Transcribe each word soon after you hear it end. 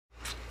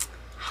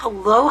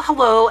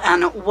Hello,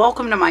 and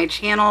welcome to my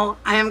channel.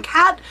 I am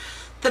Kat,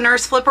 the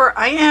Nurse Flipper.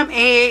 I am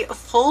a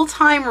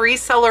full-time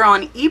reseller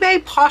on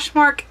eBay,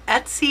 Poshmark,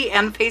 Etsy,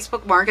 and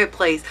Facebook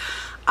Marketplace.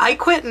 I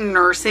quit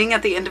nursing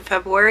at the end of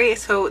February,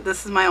 so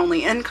this is my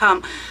only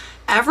income.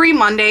 Every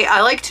Monday,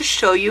 I like to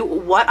show you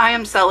what I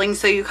am selling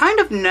so you kind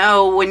of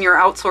know when you're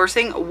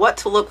outsourcing what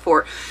to look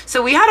for.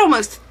 So we had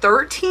almost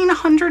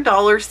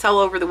 $1,300 sell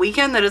over the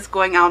weekend that is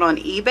going out on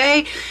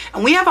eBay,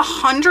 and we have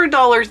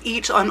 $100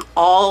 each on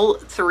all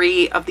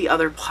three of the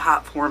other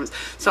platforms.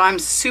 So I'm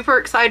super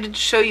excited to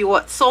show you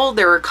what sold.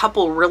 There are a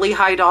couple really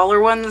high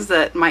dollar ones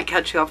that might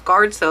catch you off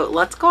guard. So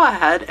let's go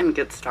ahead and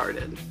get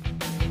started.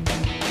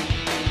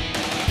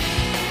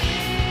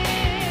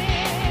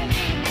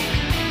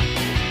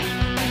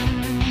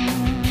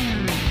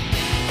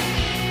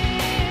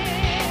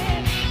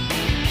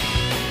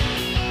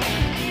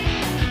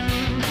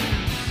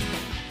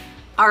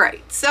 All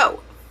right,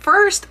 so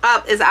first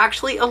up is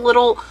actually a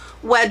little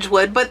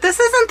Wedgwood, but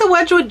this isn't the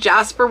Wedgwood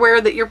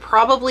Jasperware that you're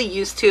probably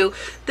used to.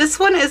 This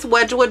one is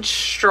Wedgwood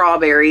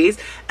Strawberries,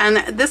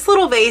 and this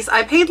little vase,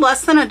 I paid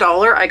less than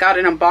 $1. I got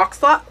in a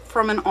box lot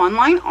from an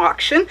online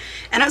auction,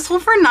 and it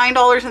sold for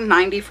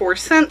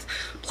 $9.94,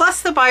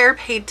 plus the buyer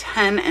paid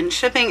 $10 in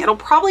shipping. It'll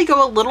probably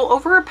go a little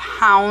over a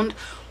pound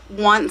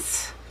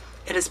once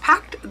it is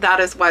packed. That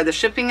is why the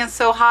shipping is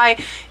so high,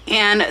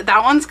 and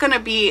that one's going to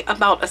be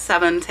about a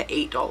 $7 to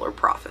 $8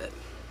 profit.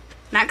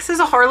 Next is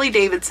a Harley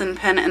Davidson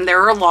pen, and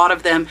there are a lot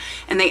of them,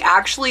 and they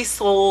actually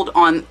sold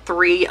on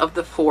 3 of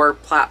the 4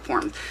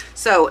 platforms.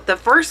 So the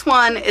first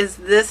one is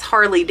this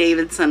Harley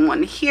Davidson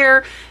one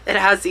here. It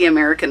has the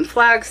American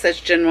flag, says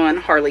genuine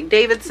Harley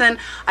Davidson.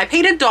 I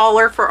paid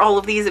 $1 for all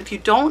of these. If you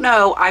don't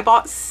know, I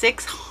bought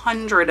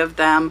 600 of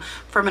them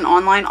from an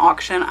online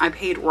auction. I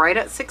paid right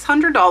at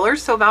 $600,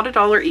 so about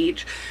 $1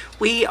 each.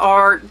 We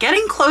are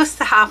getting close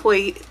to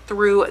halfway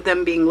through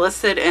them being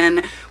listed,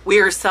 and we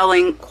are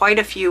selling quite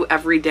a few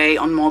every day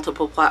on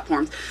multiple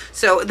platforms.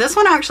 So this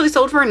one actually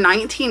sold for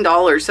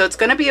 $19, so it's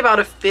going to be about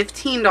a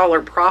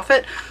 $15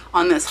 profit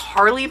on this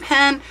Harley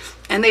pen,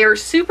 and they are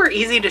super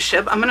easy to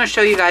ship. I'm going to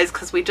show you guys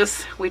because we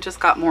just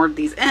got more of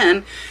these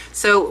in.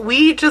 So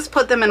we just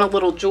put them in a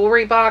little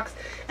jewelry box,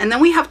 and then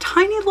we have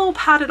tiny little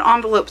padded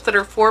envelopes that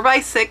are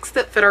 4x6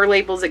 that fit our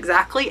labels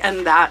exactly,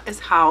 and that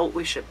is how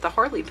we ship the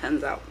Harley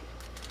pens out.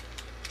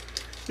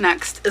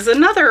 Next is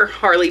another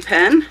Harley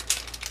pen.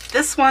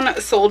 This one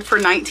sold for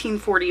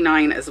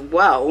 $19.49 as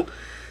well.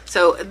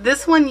 So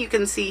this one you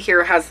can see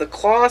here has the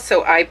claw.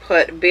 So I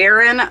put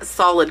Baron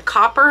Solid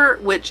Copper,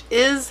 which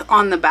is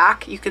on the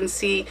back. You can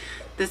see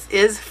this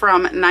is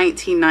from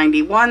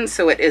 1991,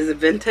 so it is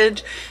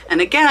vintage. And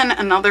again,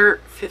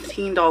 another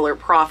 $15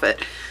 profit.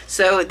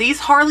 So these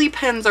Harley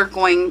pens are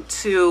going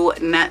to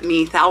net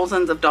me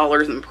thousands of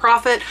dollars in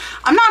profit.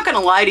 I'm not going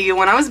to lie to you,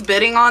 when I was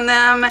bidding on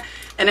them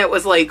and it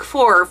was like $400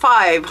 or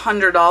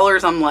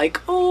 $500, I'm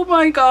like, oh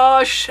my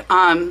gosh.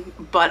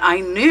 But I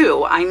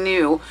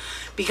knew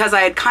because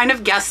I had kind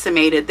of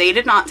guesstimated. They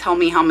did not tell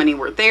me how many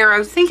were there. I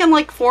was thinking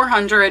like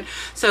 400.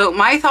 So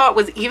my thought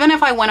was, even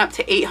if I went up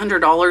to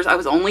 $800, I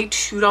was only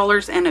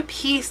 $2 in a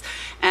piece,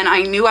 and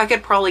I knew I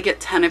could probably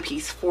get 10 a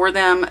piece for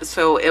them.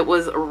 So it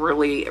was a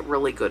really,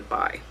 really good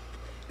buy.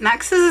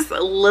 Next is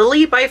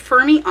Lily by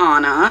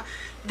Fermiana.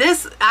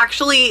 This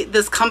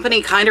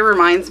company kind of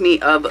reminds me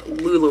of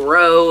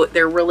LuLaRoe.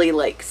 They're really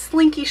like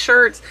slinky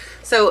shirts.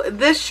 So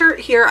this shirt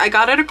here, I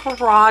got at a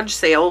garage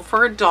sale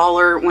for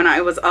 $1 when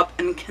I was up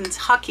in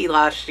Kentucky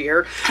last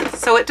year.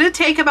 So it did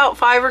take about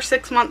 5 or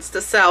 6 months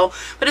to sell,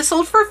 but it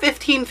sold for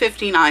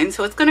 $15.59.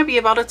 So it's going to be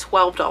about a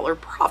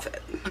 $12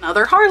 profit.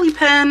 Another Harley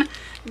pen.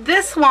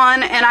 This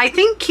one, and I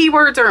think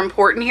keywords are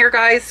important here,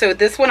 guys. So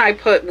this one I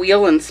put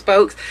wheel and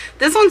spokes.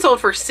 This one sold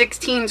for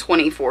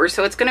 $16.24,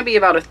 so it's going to be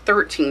about a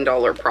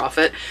 $13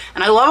 profit.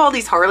 And I love all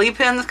these Harley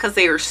pins because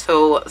they are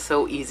so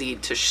easy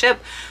to ship.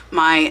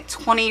 My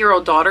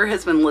 20-year-old daughter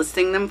has been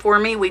listing them for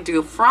me. We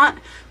do front,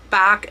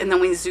 back, and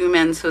then we zoom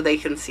in so they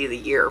can see the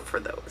year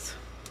for those.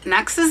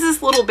 Next is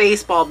this little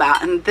baseball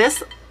bat, and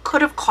this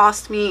could have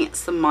cost me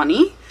some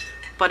money,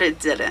 but it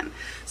didn't.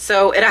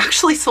 So it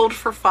actually sold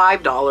for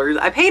 $5.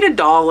 I paid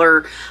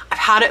 $1. I've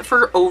had it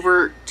for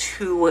over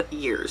 2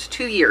 years.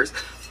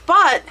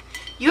 But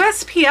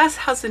USPS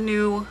has a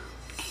new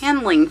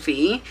handling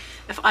fee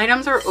if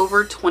items are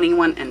over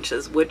 21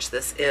 inches, which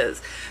this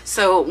is.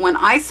 So when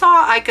I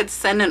saw I could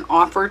send an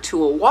offer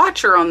to a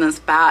watcher on this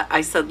bat,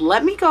 I said,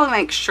 let me go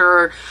make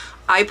sure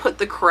I put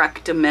the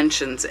correct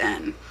dimensions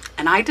in.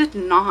 And I did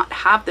not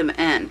have them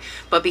in,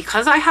 but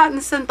because I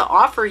hadn't sent the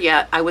offer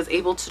yet, I was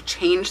able to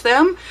change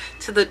them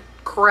to the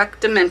correct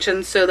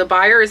dimensions. So the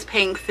buyer is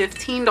paying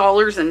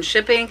 $15 in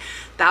shipping.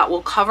 That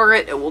will cover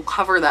it. It will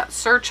cover that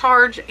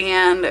surcharge,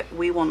 and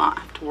we will not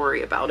have to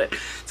worry about it.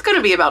 It's going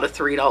to be about a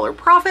 $3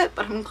 profit,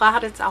 but I'm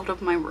glad it's out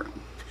of my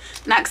room.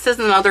 Next is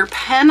another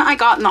pen I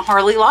got in the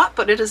Harley lot,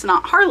 but it is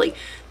not Harley.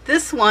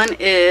 This one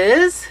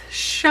is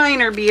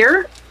Shiner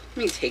Beer. Let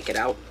me take it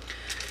out.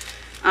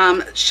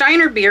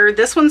 Shiner Beer,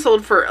 this one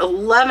sold for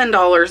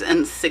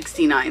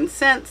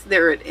 $11.69.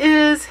 There it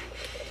is.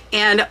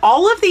 And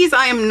all of these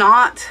I am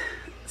not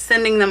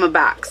sending them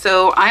back.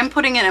 So I'm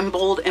putting it in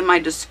bold in my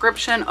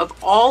description of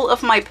all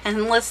of my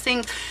pen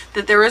listings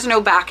that there is no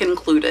back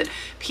included.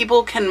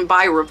 People can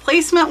buy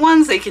replacement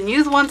ones. They can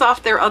use ones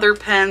off their other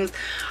pens.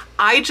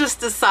 I just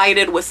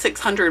decided with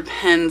 600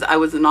 pens, I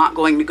was not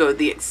going to go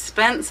the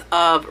expense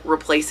of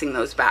replacing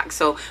those back.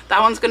 So that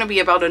one's going to be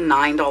about a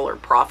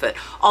 $9 profit.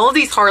 All of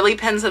these Harley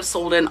pens have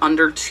sold in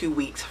under 2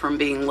 weeks from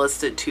being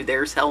listed to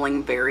they're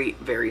selling very,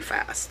 very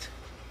fast.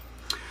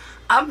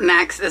 Up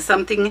next is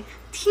something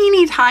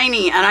teeny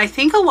tiny, and I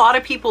think a lot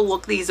of people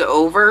look these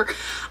over.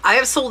 I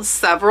have sold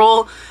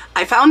several.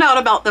 I found out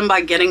about them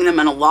by getting them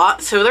in a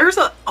lot. So there's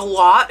a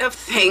lot of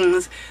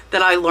things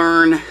that I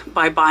learn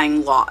by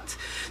buying lots.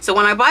 So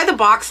when I buy the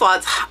box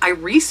lots, I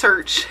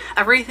research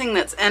everything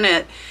that's in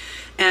it,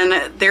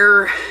 and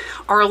there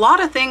are a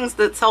lot of things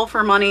that sell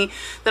for money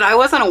that I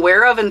wasn't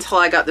aware of until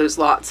I got those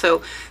lots.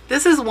 So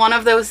this is one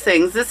of those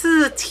things. This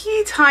is a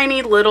teeny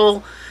tiny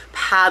little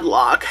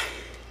padlock,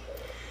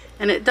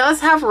 and it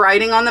does have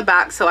writing on the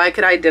back so I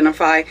could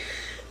identify.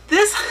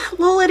 This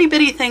little itty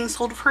bitty thing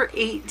sold for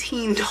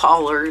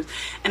 $18,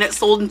 and it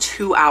sold in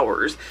 2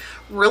 hours.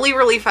 Really,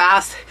 really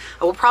fast.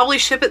 I will probably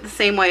ship it the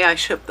same way I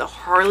ship the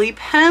Harley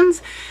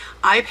pens.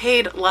 I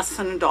paid less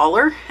than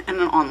 $1 in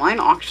an online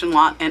auction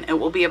lot, and it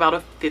will be about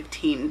a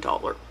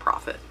 $15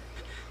 profit.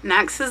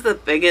 Next is the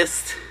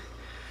biggest,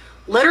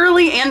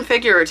 literally and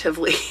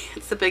figuratively,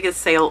 it's the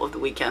biggest sale of the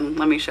weekend.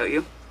 Let me show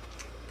you.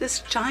 This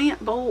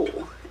giant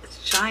bowl.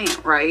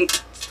 Giant, right?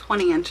 It's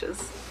 20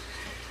 inches.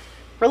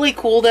 Really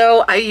cool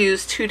though. I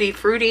use 2D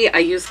Fruity, I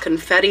use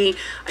confetti,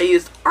 I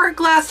use art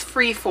glass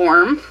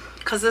freeform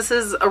because this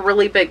is a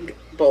really big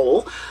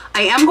bowl.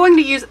 I am going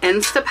to use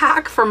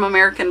Instapack from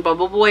American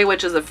Bubble Boy,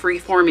 which is a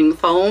free-forming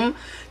foam,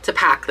 to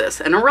pack this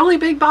in a really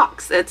big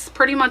box. It's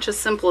pretty much as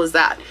simple as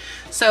that.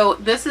 So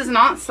this is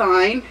not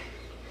signed,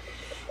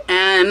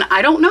 and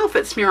I don't know if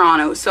it's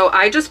Murano, so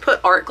I just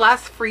put art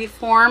glass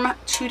freeform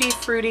 2D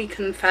Fruity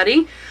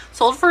confetti.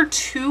 Sold for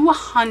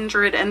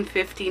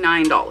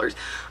 $259.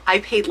 I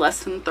paid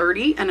less than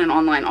 $30 in an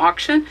online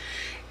auction,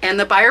 and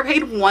the buyer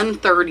paid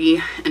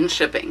 $130 in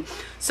shipping.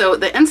 So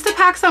the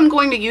Instapacks I'm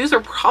going to use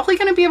are probably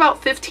going to be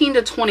about $15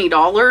 to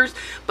 $20,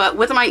 but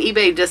with my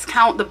eBay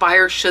discount, the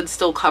buyer should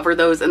still cover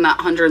those in that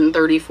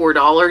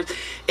 $134.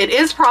 It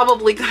is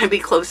probably going to be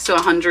close to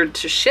 $100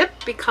 to ship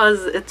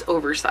because it's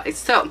oversized.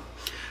 So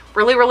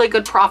really, really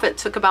good profit.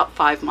 Took about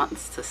 5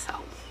 months to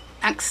sell.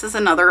 Next is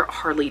another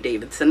Harley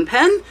Davidson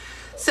pen.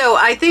 So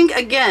I think,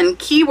 again,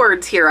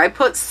 keywords here. I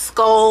put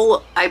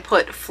skull, I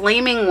put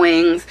flaming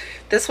wings.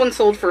 This one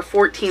sold for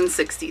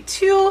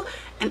 $14.62,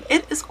 and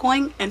it is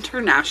going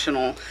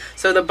international.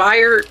 So the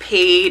buyer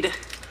paid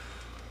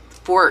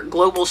for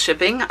global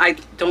shipping. I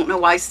don't know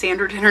why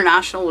Standard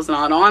International was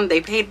not on.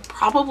 They paid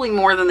probably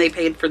more than they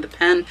paid for the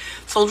pen.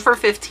 Sold for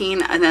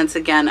 $15, and that's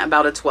again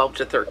about a $12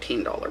 to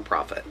 $13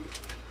 profit.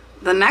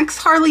 The next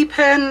Harley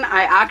pen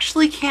I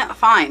actually can't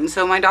find.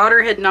 So my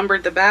daughter had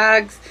numbered the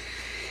bags,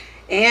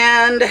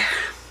 and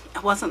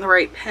it wasn't the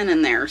right pen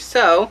in there.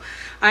 So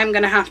I'm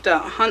gonna have to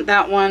hunt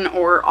that one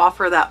or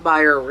offer that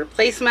buyer a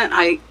replacement.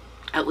 I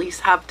at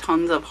least have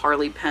tons of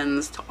Harley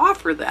pens to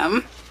offer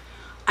them.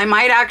 I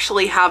might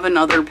actually have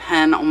another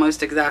pen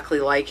almost exactly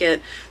like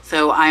it,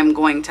 so I'm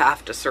going to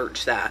have to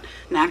search that.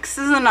 Next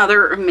is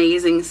another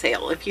amazing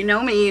sale. If you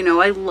know me, you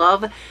know I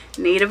love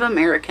Native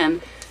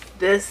American.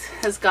 This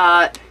has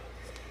got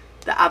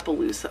the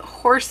Appaloosa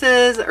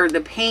horses, or the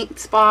paint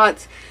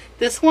spots.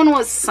 This one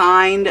was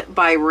signed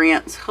by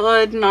Rance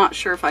Hood. Not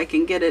sure if I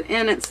can get it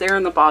in. It's there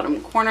in the bottom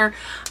corner.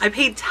 I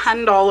paid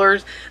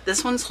 $10.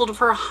 This one sold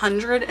for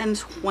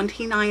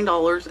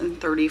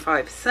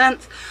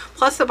 $129.35.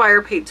 Plus the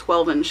buyer paid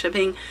 $12 in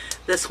shipping.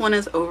 This one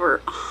is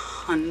over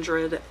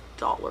 $100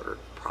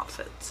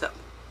 profit. So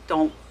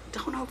don't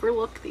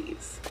overlook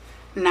these.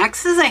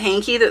 Next is a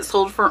hanky that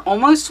sold for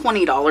almost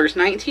 $20,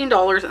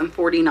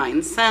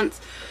 $19.49.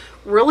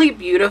 Really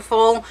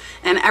beautiful,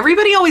 and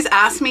everybody always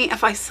asks me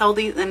if I sell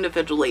these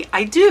individually.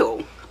 I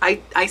do.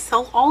 I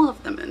sell all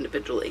of them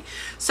individually.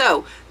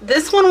 So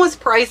this one was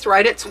priced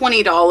right at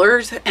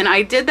 $20, and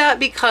I did that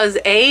because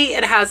A,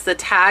 it has the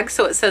tag,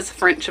 so it says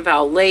French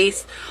Val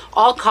lace,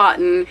 all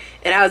cotton.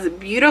 It has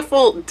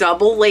beautiful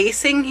double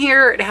lacing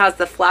here. It has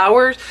the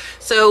flowers.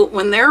 So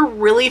when they're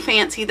really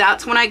fancy,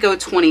 that's when I go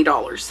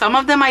 $20. Some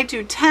of them I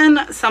do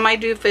 10, some I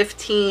do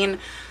 15.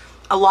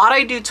 A lot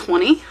I do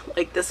 20,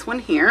 like this one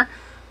here.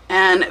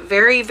 And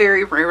very,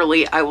 very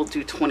rarely I will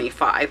do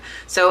 25.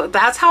 So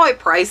that's how I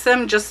price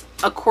them, just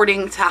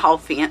according to how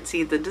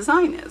fancy the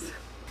design is.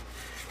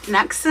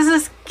 Next is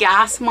this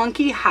Gas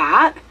Monkey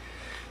hat.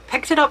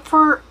 Picked it up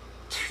for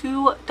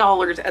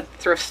 $2 at the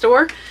thrift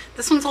store.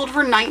 This one sold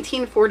for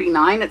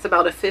 $19.49. It's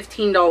about a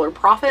 $15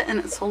 profit, and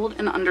it sold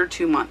in under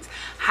 2 months.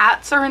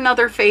 Hats are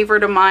another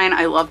favorite of mine.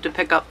 I love to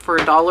pick up for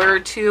 $1 or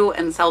 $2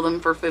 and sell them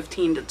for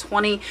 15 to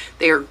 20.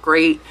 They are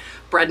great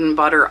bread and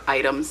butter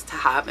items to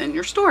have in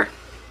your store.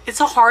 It's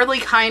a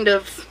Harley kind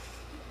of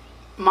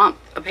month,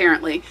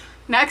 apparently.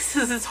 Next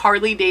is this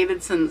Harley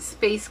Davidson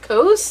Space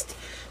Coast.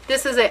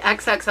 This is a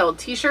XXL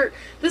t-shirt.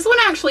 This one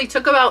actually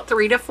took about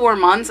 3 to 4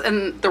 months,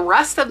 and the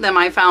rest of them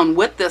I found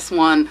with this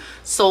one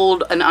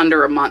sold in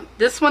under a month.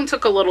 This one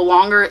took a little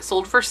longer. It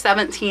sold for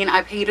 $17.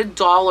 I paid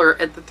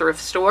 $1 at the thrift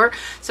store,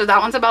 so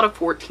that one's about a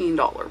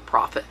 $14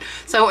 profit.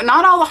 So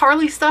not all the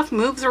Harley stuff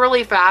moves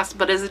really fast,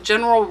 but as a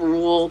general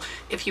rule,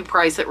 if you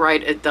price it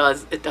right, it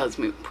does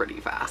move pretty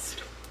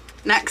fast.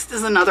 Next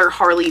is another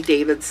Harley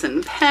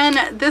Davidson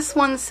pen. This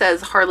one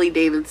says Harley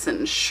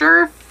Davidson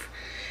Sheriff,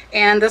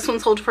 and this one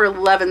sold for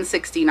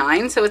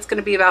 $11.69, so it's going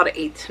to be about an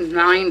 $8 to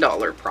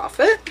 $9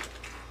 profit.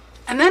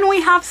 And then we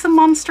have some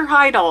Monster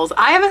High dolls.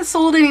 I haven't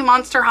sold any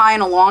Monster High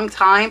in a long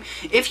time.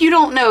 If you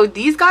don't know,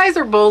 these guys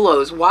are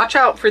bolos. Watch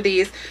out for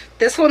these.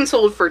 This one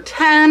sold for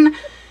 $10.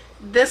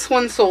 This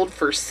one sold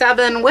for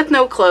 $7 with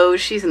no clothes.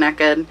 She's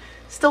naked.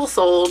 Still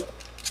sold.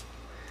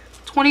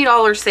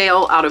 $20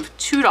 sale out of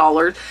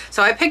 $2.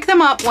 So I pick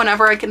them up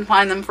whenever I can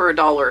find them for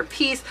 $1 a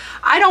piece.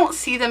 I don't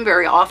see them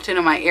very often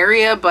in my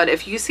area, but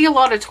if you see a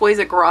lot of toys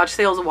at garage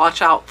sales,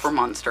 watch out for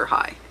Monster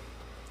High.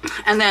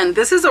 And then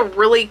this is a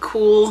really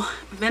cool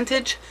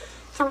vintage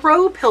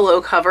throw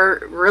pillow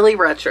cover, really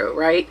retro,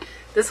 right?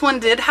 This one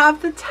did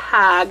have the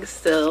tag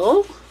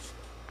still.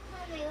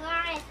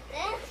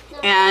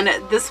 And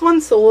this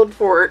one sold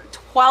for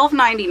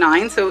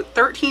 $12.99, so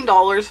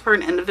 $13 for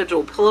an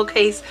individual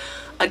pillowcase.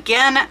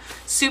 Again,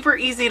 super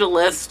easy to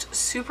list,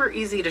 super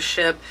easy to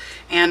ship,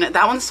 and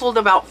that one sold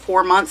about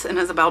 4 months and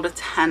is about a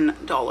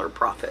 $10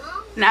 profit.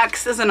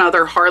 Next is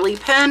another Harley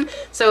pen.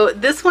 So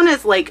this one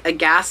is like a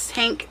gas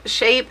tank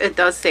shape. It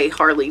does say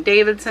Harley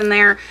Davidson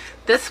there.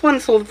 This one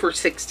sold for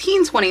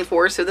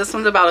 $16.24, so this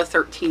one's about a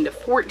 $13 to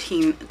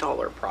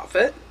 $14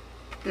 profit.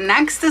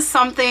 Next is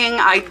something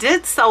I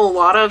did sell a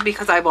lot of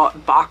because I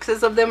bought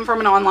boxes of them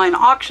from an online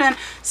auction.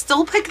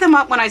 Still pick them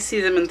up when I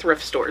see them in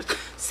thrift stores.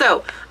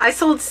 So I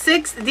sold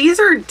 6. These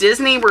are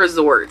Disney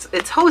Resorts.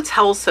 It's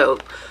hotel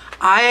soap.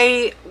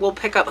 I will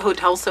pick up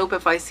hotel soap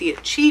if I see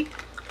it cheap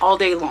all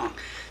day long.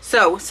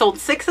 So sold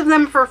 6 of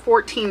them for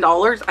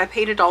 $14. I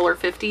paid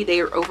 $1.50. They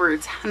are over a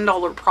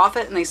 $10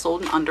 profit, and they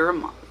sold in under a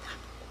month.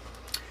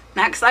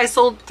 Next, I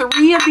sold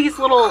 3 of these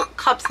little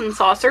cups and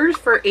saucers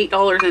for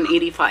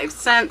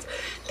 $8.85.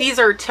 These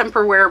are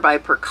Temperware by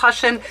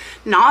Percussion.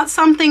 Not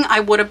something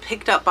I would have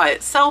picked up by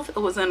itself. It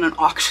was in an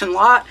auction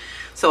lot,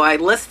 so I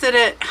listed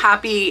it.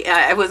 Happy,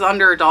 it was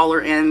under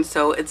 $1 in,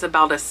 so it's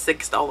about a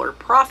 $6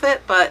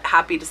 profit, but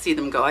happy to see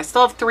them go. I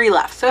still have 3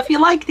 left, so if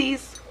you like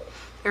these,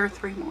 there are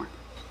 3 more.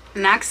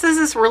 Next is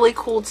this really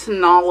cool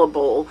Tanola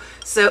bowl.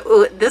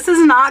 So this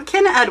is not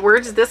Ken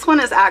Edwards. This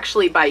one is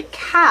actually by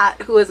Kat,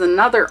 who is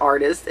another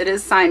artist. It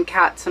is signed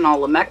Kat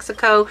Tanola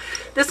Mexico.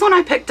 This one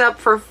I picked up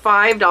for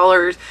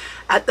 $5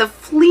 at the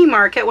flea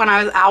market when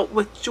I was out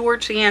with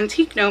George the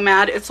Antique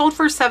Nomad. It sold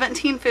for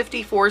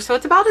 $17.54, so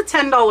it's about a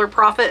 $10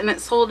 profit, and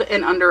it sold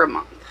in under a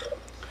month.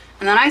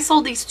 And then I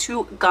sold these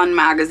 2 gun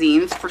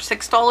magazines for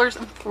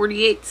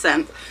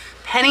 $6.48.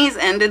 Pennies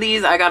into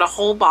these. I got a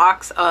whole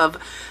box of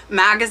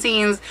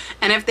magazines,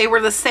 and if they were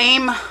the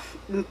same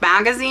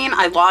magazine,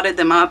 I lotted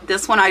them up.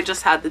 This one I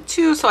just had the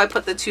 2, so I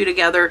put the 2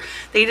 together.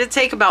 They did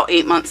take about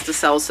 8 months to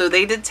sell, so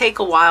they did take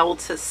a while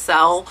to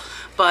sell,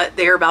 but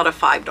they're about a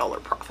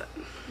 $5 profit.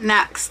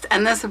 Next,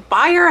 and this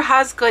buyer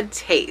has good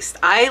taste.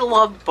 I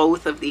love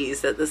both of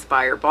these that this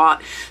buyer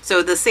bought.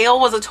 So the sale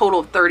was a total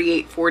of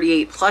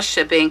 $38.48 plus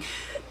shipping.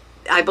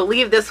 I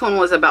believe this one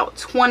was about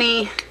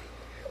 $20.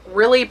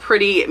 Really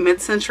pretty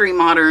mid-century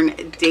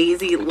modern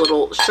daisy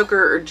little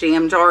sugar or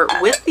jam jar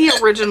with the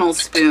original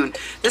spoon.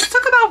 This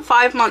took about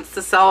 5 months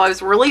to sell. I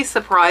was really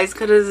surprised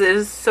because it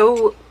is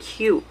so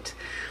cute.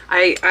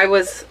 I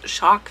was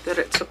shocked that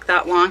it took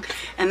that long.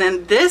 And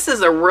then this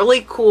is a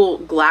really cool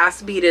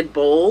glass beaded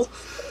bowl.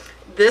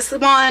 This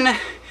one,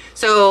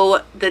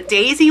 so the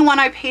daisy one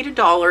I paid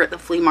 $1 at the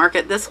flea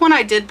market. This one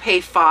I did pay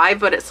 $5,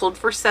 but it sold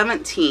for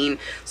 $17.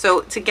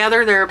 So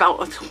together they're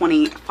about a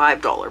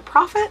 $25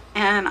 profit,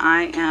 and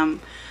I am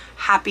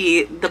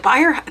happy. The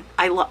buyer,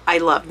 I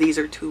love. These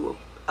are 2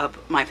 of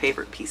my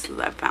favorite pieces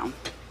I've found.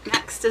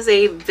 Next is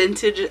a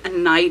vintage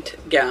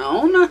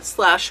nightgown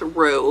slash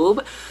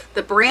robe.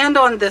 The brand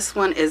on this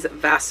one is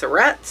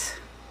Vassarette.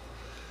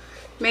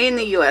 Made in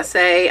the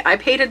USA. I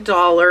paid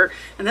 $1,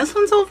 and this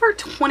one's over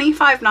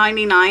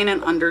 $25.99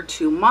 in under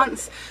 2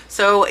 months.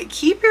 So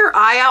keep your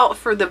eye out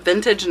for the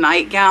vintage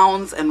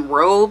nightgowns and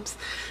robes.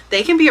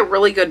 They can be a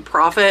really good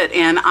profit,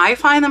 and I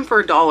find them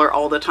for $1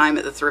 all the time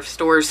at the thrift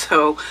stores.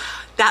 So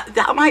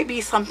that might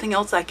be something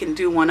else I can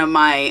do one of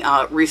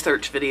my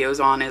research videos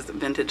on, is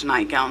vintage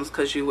nightgowns,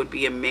 because you would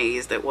be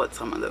amazed at what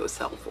some of those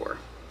sell for.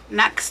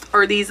 Next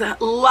are these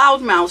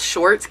loudmouth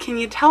shorts. Can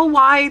you tell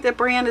why the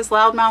brand is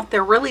loudmouth?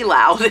 They're really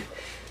loud.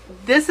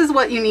 This is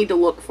what you need to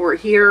look for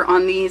here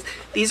on these.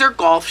 These are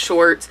golf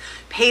shorts.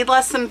 Paid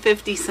less than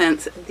 50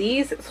 cents.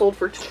 These sold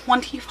for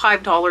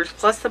 $25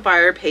 plus the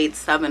buyer paid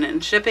 $7 in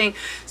shipping.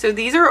 So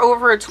these are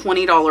over a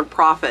 $20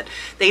 profit.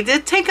 They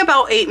did take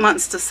about 8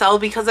 months to sell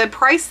because I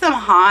priced them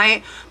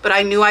high, but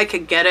I knew I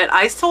could get it.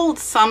 I sold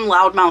some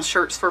loudmouth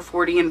shirts for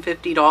 $40 and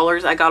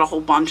 $50. I got a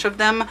whole bunch of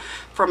them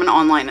from an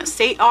online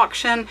estate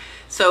auction.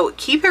 So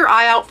keep your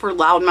eye out for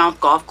loudmouth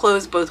golf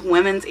clothes, both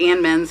women's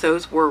and men's.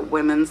 Those were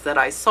women's that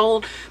I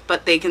sold,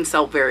 but they can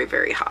sell very,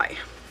 very high.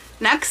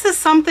 Next is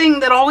something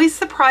that always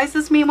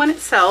surprises me when it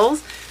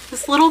sells.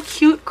 This little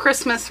cute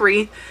Christmas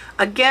wreath.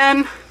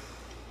 Again,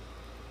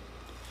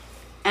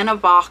 in a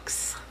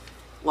box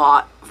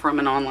lot from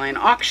an online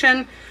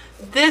auction.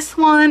 This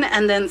one,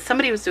 and then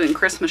somebody was doing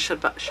Christmas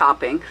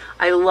shopping.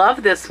 I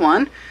love this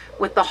one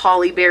with the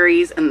holly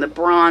berries and the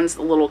bronze,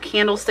 the little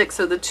candlestick.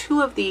 So the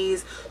two of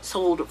these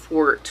sold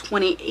for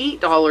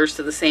 $28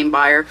 to the same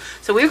buyer.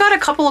 So we've got a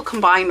couple of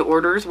combined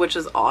orders, which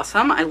is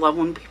awesome. I love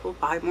when people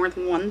buy more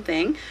than one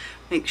thing.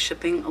 Makes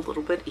shipping a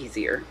little bit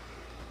easier.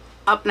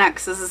 Up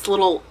next is this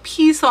little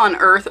Peace on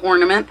Earth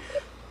ornament.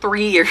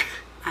 3 years.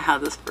 I had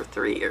this for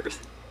 3 years.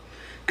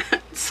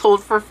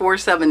 Sold for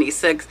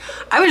 $4.76.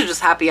 I was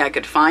just happy I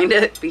could find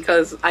it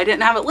because I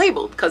didn't have it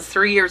labeled, because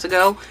 3 years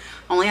ago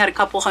I only had a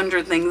couple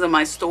hundred things in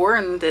my store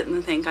and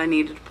didn't think I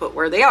needed to put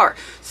where they are.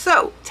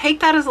 So take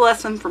that as a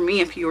lesson for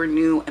me if you are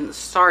new and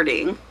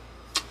starting.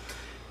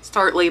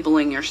 Start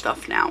labeling your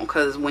stuff now,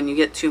 because when you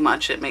get too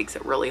much it makes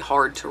it really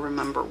hard to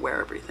remember where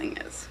everything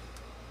is.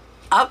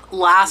 Up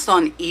last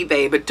on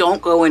eBay, but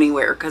don't go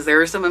anywhere because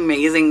there are some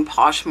amazing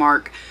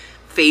Poshmark,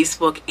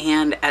 Facebook,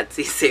 and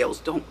Etsy sales.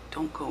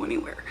 Don't go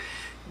anywhere.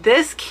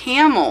 This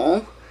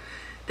camel,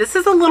 this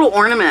is a little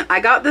ornament. I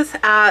got this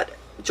at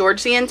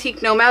George the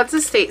Antique Nomad's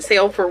estate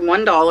sale for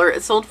 $1.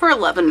 It sold for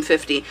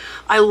 $11.50.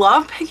 I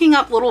love picking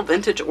up little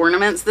vintage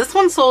ornaments. This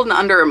one sold in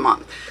under a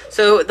month.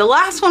 So the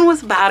last one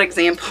was a bad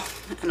example,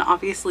 and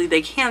obviously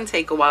they can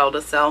take a while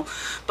to sell,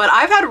 but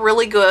I've had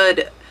really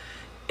good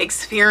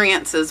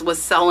experiences with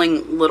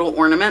selling little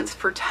ornaments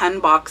for 10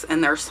 bucks,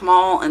 and they're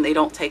small and they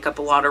don't take up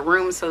a lot of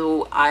room.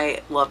 So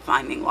I love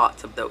finding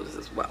lots of those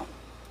as well.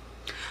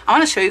 I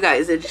want to show you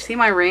guys, did you see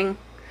my ring?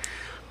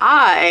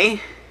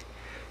 I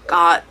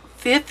got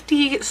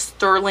 50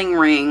 sterling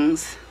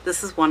rings.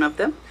 This is one of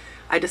them.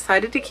 I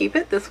decided to keep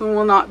it. This one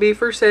will not be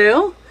for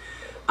sale.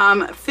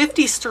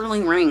 50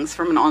 sterling rings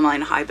from an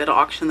online high bid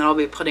auction that I'll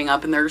be putting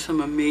up, and there's some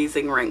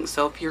amazing rings.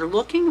 So if you're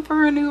looking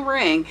for a new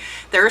ring,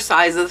 there are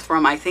sizes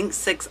from I think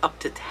 6 up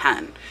to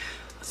 10.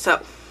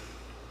 So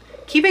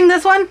keeping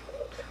this one,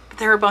 but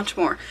there are a bunch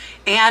more.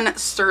 And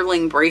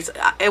sterling bracelet.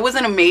 It was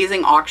an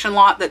amazing auction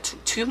lot that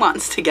took 2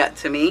 months to get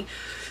to me.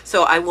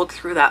 So I looked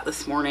through that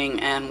this morning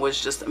and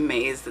was just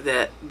amazed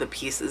at the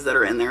pieces that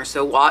are in there.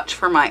 So watch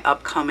for my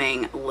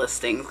upcoming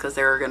listings, because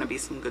there are going to be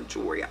some good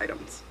jewelry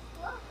items.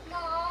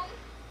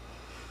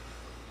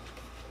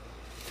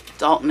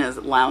 Dalton is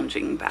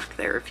lounging back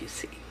there, if you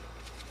see.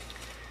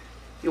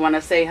 You want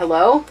to say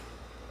hello?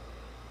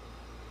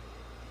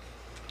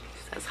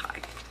 He says hi.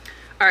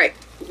 All right,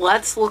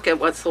 let's look at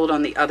what's sold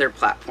on the other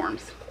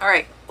platforms. All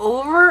right,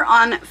 over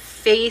on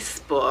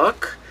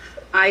Facebook,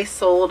 I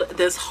sold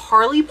this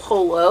Harley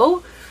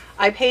Polo.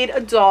 I paid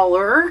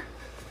 $1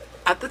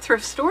 at the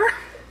thrift store,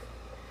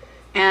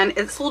 and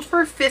it sold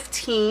for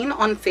 $15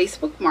 on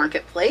Facebook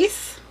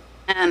Marketplace.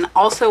 And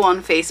also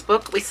on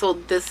Facebook, we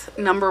sold this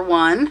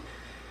 #1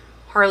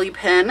 Harley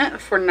pin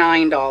for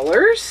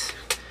 $9.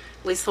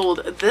 We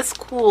sold this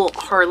cool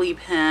Harley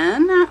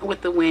pin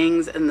with the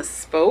wings and the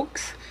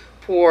spokes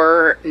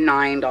for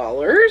 $9. Mommy,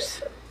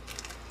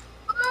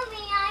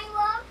 I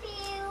love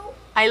you.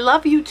 I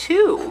love you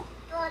too.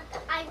 But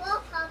I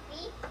love the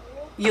people.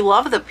 You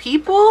love the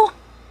people?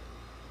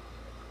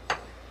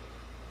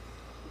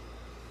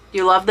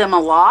 You love them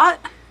a lot?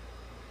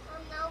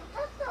 No,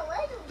 just a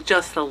little.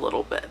 Just a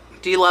little bit.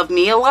 Do you love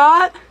me a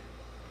lot?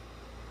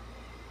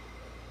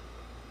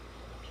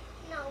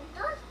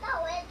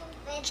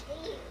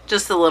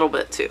 Just a little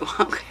bit too.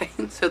 Okay,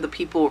 so the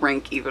people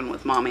rank even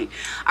with mommy.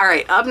 All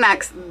right, up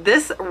next,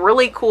 this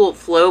really cool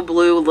flow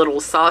blue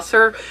little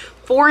saucer,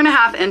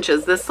 4.5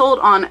 inches. This sold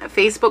on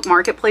Facebook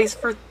Marketplace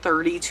for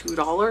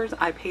 $32.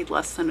 I paid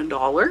less than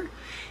 $1,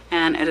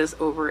 and it is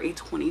over a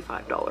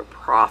 $25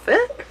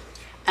 profit.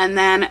 And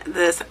then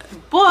this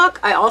book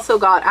I also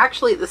got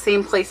actually at the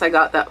same place I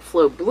got that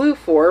flow blue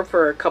for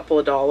a couple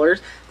of dollars.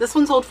 This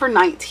one sold for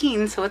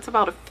 $19, so it's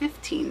about a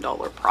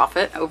 $15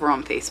 profit over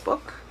on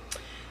Facebook.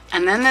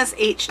 And then this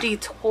HD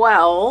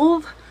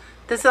 12,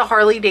 this is a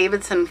Harley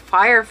Davidson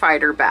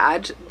firefighter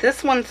badge.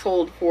 This one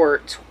sold for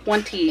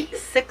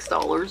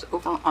 $26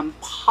 over on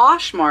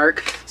Poshmark.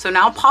 So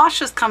now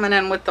Posh is coming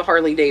in with the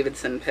Harley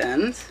Davidson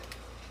pins.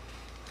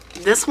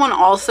 This one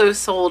also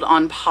sold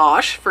on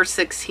Posh for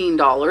 $16,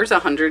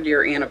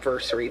 100-year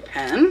anniversary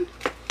pin.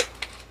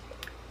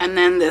 And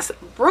then this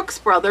Brooks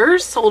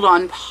Brothers sold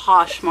on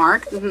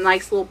Poshmark.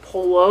 Nice little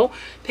polo.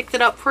 Picked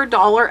it up for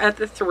 $1 at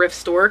the thrift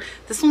store.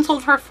 This one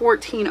sold for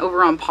 $14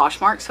 over on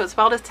Poshmark, so it's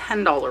about a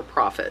 $10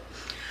 profit.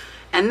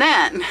 And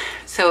then,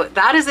 so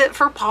that is it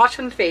for Posh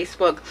and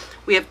Facebook.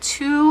 We have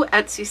 2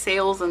 Etsy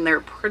sales, and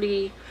they're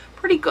pretty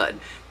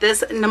good.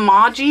 This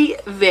Namaji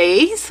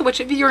vase,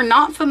 which if you're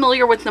not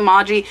familiar with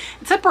Namaji,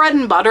 it's a bread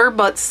and butter,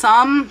 but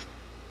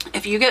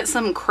if you get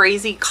some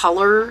crazy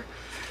color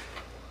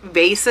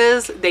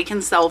vases, they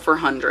can sell for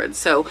hundreds.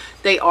 So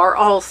they are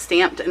all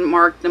stamped and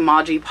marked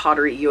Namaji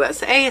Pottery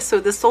USA. So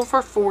this sold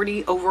for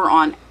 $40 over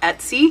on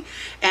Etsy,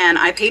 and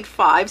I paid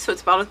 $5, so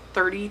it's about a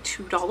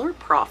 $32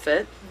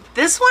 profit.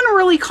 This one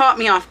really caught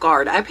me off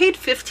guard. I paid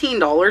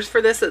 $15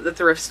 for this at the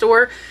thrift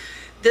store.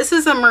 This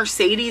is a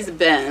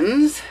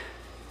Mercedes-Benz.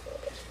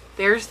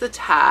 There's the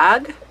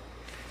tag.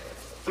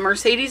 A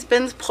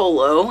Mercedes-Benz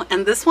Polo,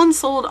 and this one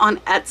sold on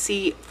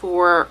Etsy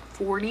for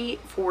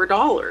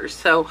 $44.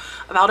 So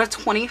about a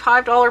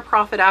 $25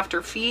 profit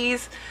after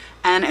fees,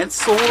 and it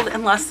sold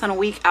in less than a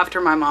week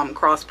after my mom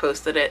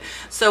cross-posted it.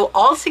 So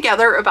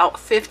altogether about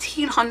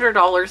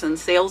 $1,500 in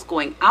sales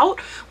going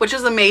out, which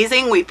is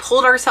amazing. We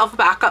pulled ourselves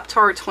back up to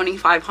our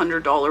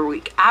 $2,500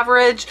 week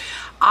average.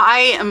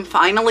 I am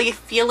finally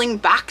feeling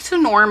back to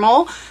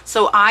normal.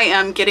 So I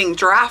am getting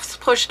drafts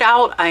pushed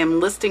out. I am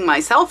listing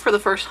myself for the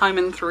first time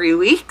in 3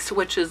 weeks,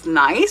 which is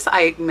nice.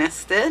 I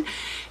missed it.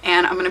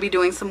 And I'm going to be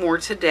doing some more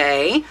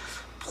today.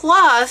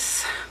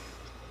 Plus,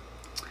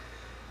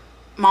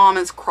 mom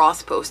is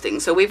cross-posting.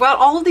 So we've got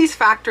all of these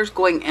factors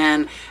going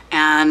in,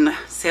 and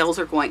sales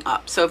are going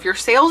up. So if your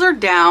sales are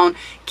down,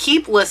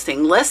 keep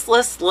listing. List,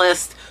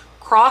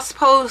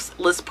 cross-post,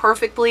 list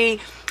perfectly.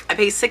 I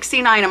pay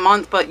 $69 a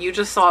month, but you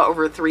just saw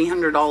over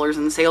 $300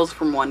 in sales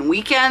from one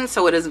weekend.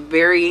 So it is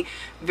very,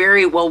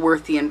 very well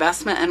worth the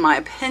investment in my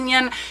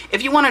opinion.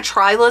 If you want to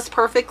try List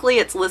Perfectly,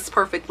 it's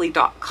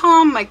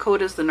listperfectly.com. My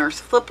code is the Nurse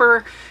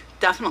Flipper.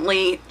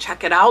 Definitely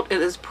check it out.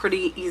 It is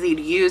pretty easy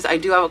to use. I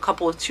do have a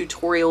couple of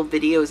tutorial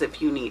videos if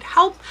you need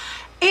help.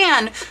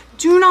 And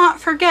do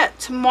not forget,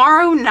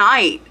 tomorrow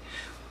night,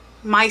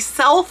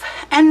 myself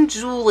and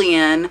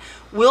Julian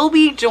will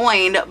be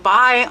joined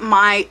by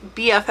my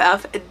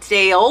BFF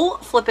Dale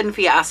Flippin'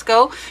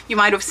 Fiasco. You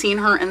might have seen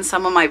her in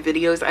some of my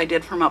videos I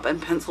did from up in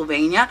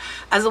Pennsylvania,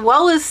 as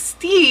well as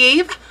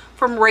Steve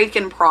from Rake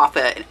and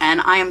Profit,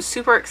 and I am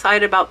super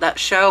excited about that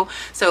show.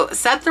 So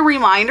set the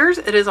reminders.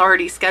 It is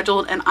already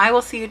scheduled, and I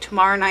will see you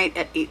tomorrow night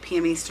at 8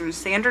 p.m. Eastern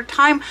Standard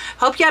Time.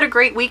 Hope you had a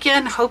great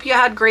weekend. Hope you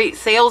had great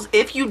sales.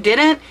 If you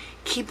didn't,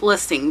 keep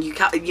listing. You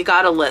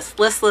gotta list,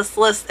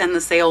 and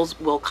the sales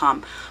will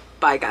come.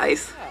 Bye,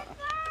 guys.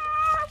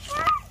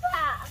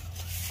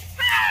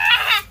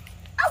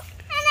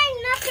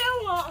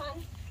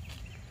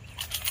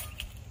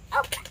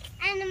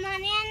 And the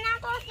money I'm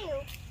not going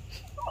to.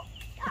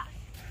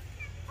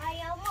 I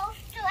almost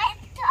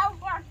slipped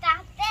over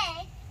that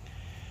day.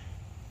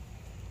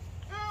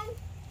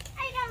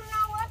 I don't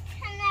know what's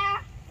in there.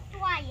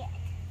 Try it.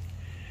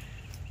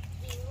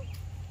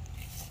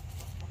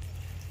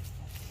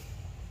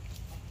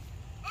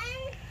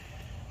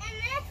 And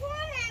this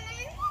one and then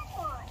this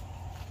one.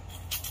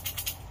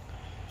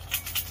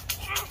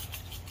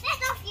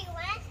 There's a few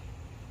ones.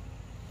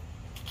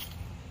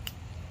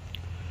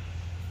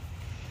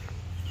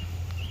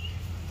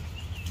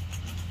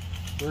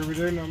 What are we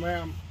doing now,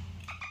 ma'am?